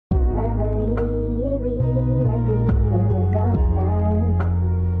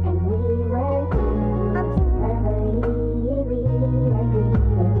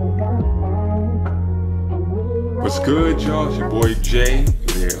good, y'all? It's your boy Jay.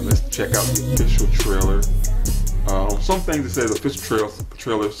 Yeah, let's check out the official trailer. Some things it says official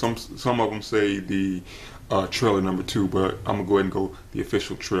trailer. Some of them say the trailer number 2, but I'm gonna go ahead and go the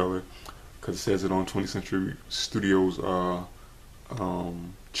official trailer because it says it on 20th Century Studios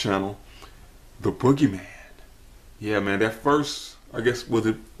channel. The Boogeyman. Yeah, man. That first, I guess, was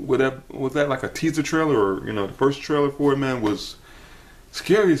that like a teaser trailer, or the first trailer for it, man, was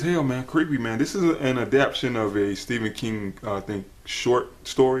scary as hell, man. Creepy, man. This is an adaptation of a Stephen King, I think, short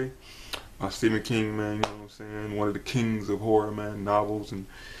story. Stephen King, man, you know what I'm saying? One of the kings of horror, man, novels and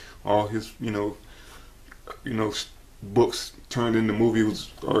all his, books turned into movies,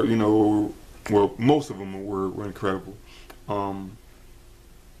 or well, most of them were incredible. And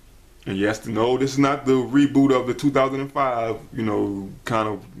yes, no, this is not the reboot of the 2005, kind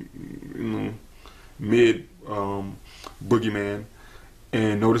of, mid Boogeyman.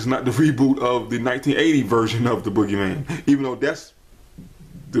 And no, this is not the reboot of the 1980 version of the Boogeyman, even though that's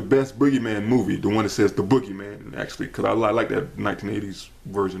the best Boogeyman movie, the one that says the Boogeyman, actually, because I like that 1980s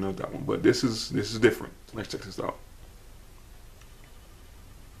version of that one. But this is different. Let's check this out.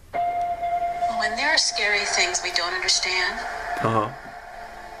 When there are scary things we don't understand, our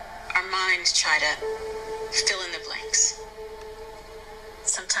minds try to fill in the blanks.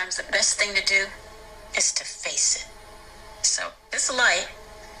 Sometimes the best thing to do is to face it. So this light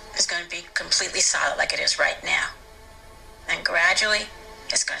is going to be completely solid like it is right now. And gradually,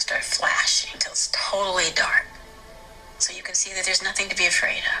 it's going to start flashing until it's totally dark. So you can see that there's nothing to be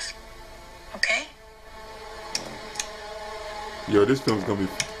afraid of. Okay? Yo, this film's gonna be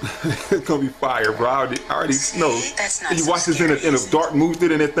it's gonna be fire, bro. I already know. That's not you so watch this scary, in a dark movie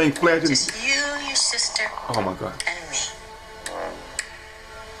and that thing flashing. Just you, your sister, oh my God. and me.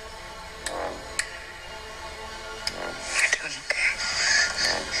 You're doing okay.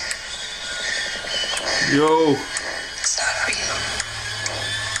 Yo. It's not real.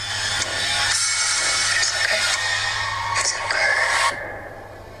 It's okay. It's okay.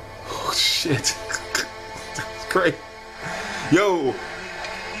 Oh shit. That's great. Yo.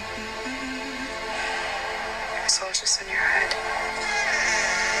 It's all just in your head.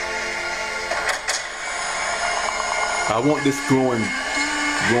 I want this glowing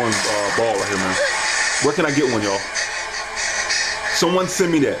ball right here, man. Where can I get one, y'all? Someone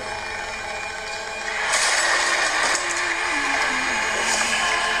send me that.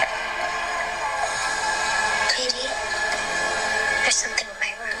 Katie, there's something in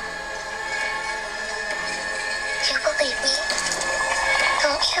my room. You believe me,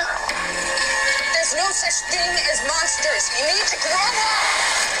 don't you? There's no such thing as monsters. You need to grow up.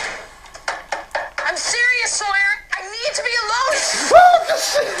 I'm serious, Sawyer. I need to be alone. Oh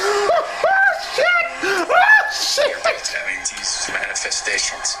shit! Oh shit! It's having these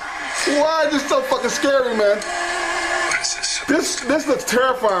manifestations. Why is this so fucking scary, man? What is this? This looks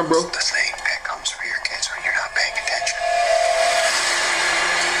terrifying, bro. The thing that comes for your kids when you're not paying attention.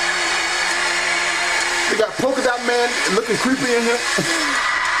 They got polka dot man looking creepy in here.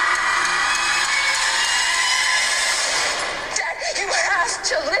 Dad, you have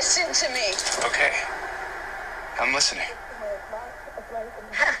to listen to me. Okay. I'm listening.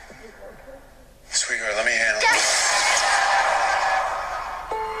 Sweetheart, let me handle it.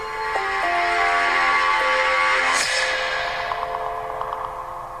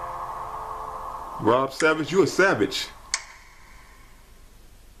 Rob Savage, you a savage.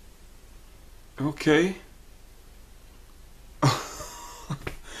 Okay.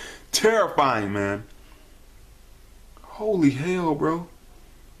 Terrifying, man. Holy hell, bro.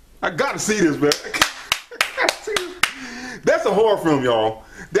 I gotta see this, man. That's a horror film, y'all.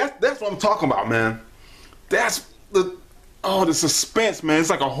 That's what I'm talking about, man. That's the suspense, man.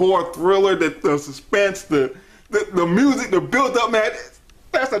 It's like a horror thriller. The suspense, the music, the build up, man.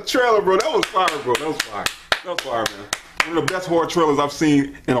 That's a trailer, bro. That was fire, bro. That was fire. That was fire, man. One of the best horror trailers I've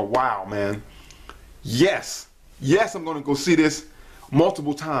seen in a while, man. Yes, I'm gonna go see this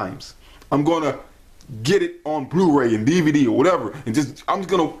multiple times. I'm gonna get it on Blu-ray and DVD or whatever, and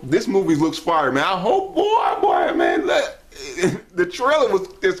this movie looks fire, man. I hope, boy, man. The trailer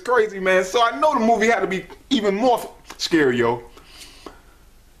is crazy, man. So I know the movie had to be even more scary, yo.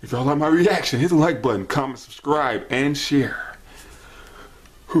 If y'all like my reaction, hit the like button, comment, subscribe, and share.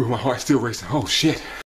 Whew, my heart's still racing. Oh shit.